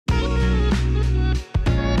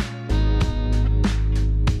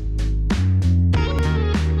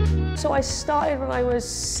So I started when I was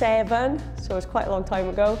 7, so it was quite a long time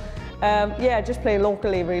ago. Yeah, just playing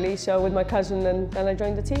locally really, so with my cousin, and then I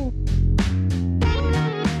joined the team.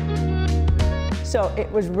 So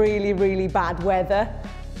it was really, really bad weather,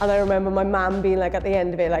 and I remember my mum being like at the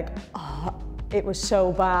end of it like, oh, it was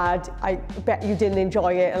so bad, I bet you didn't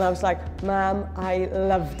enjoy it, and I was like, Mum, I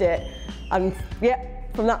loved it. And yeah,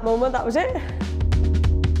 from that moment, that was it.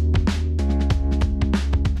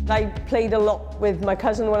 I played a lot with my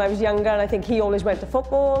cousin when I was younger, and I think he always went to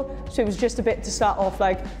football, so it was just a bit to start off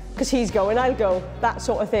like, because he's going, I'll go, that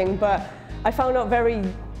sort of thing. But I found out very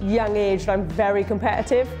young age that I'm very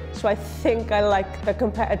competitive, so I think I like the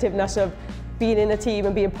competitiveness of being in a team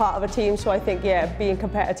and being part of a team, so I think, yeah, being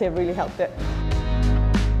competitive really helped it.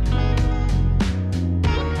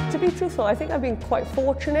 To be truthful, I think I've been quite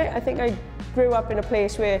fortunate. I think I grew up in a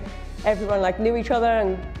place where everyone like knew each other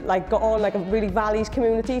and like got on like a really values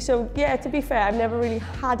community. So yeah, to be fair, I've never really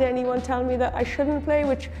had anyone tell me that I shouldn't play,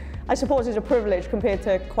 which I suppose is a privilege compared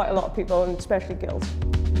to quite a lot of people, and especially girls.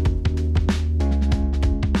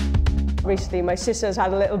 Recently, my sister's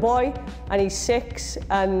had a little boy, and he's 6,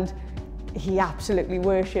 and he absolutely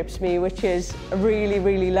worships me, which is really,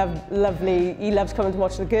 really lovely. He loves coming to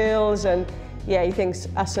watch the girls, and yeah, he thinks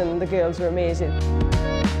us and the girls are amazing.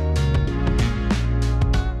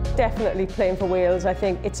 Definitely playing for Wales, I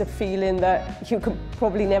think it's a feeling that you could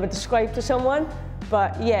probably never describe to someone,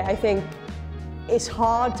 but yeah, I think it's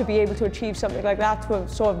hard to be able to achieve something like that, to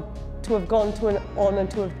have gone on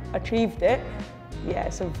and to have achieved it. Yeah,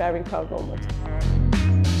 it's a very proud moment.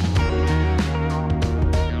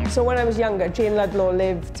 So when I was younger, Jane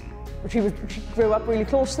Ludlow she grew up really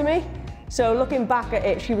close to me. So looking back at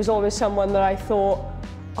it, she was always someone that I thought,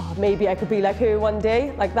 oh, maybe I could be like her one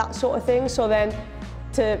day, like that sort of thing. So then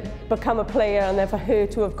to become a player and then for her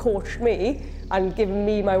to have coached me and given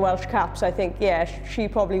me my Welsh caps, I think, yeah, she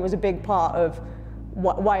probably was a big part of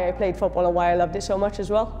why I played football and why I loved it so much as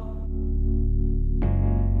well.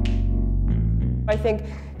 I think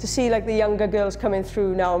to see like the younger girls coming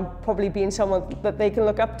through now and probably being someone that they can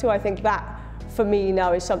look up to, I think that for me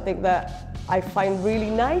now is something that I find really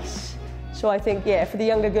nice. So I think, yeah, for the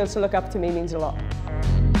younger girls to look up to me means a lot.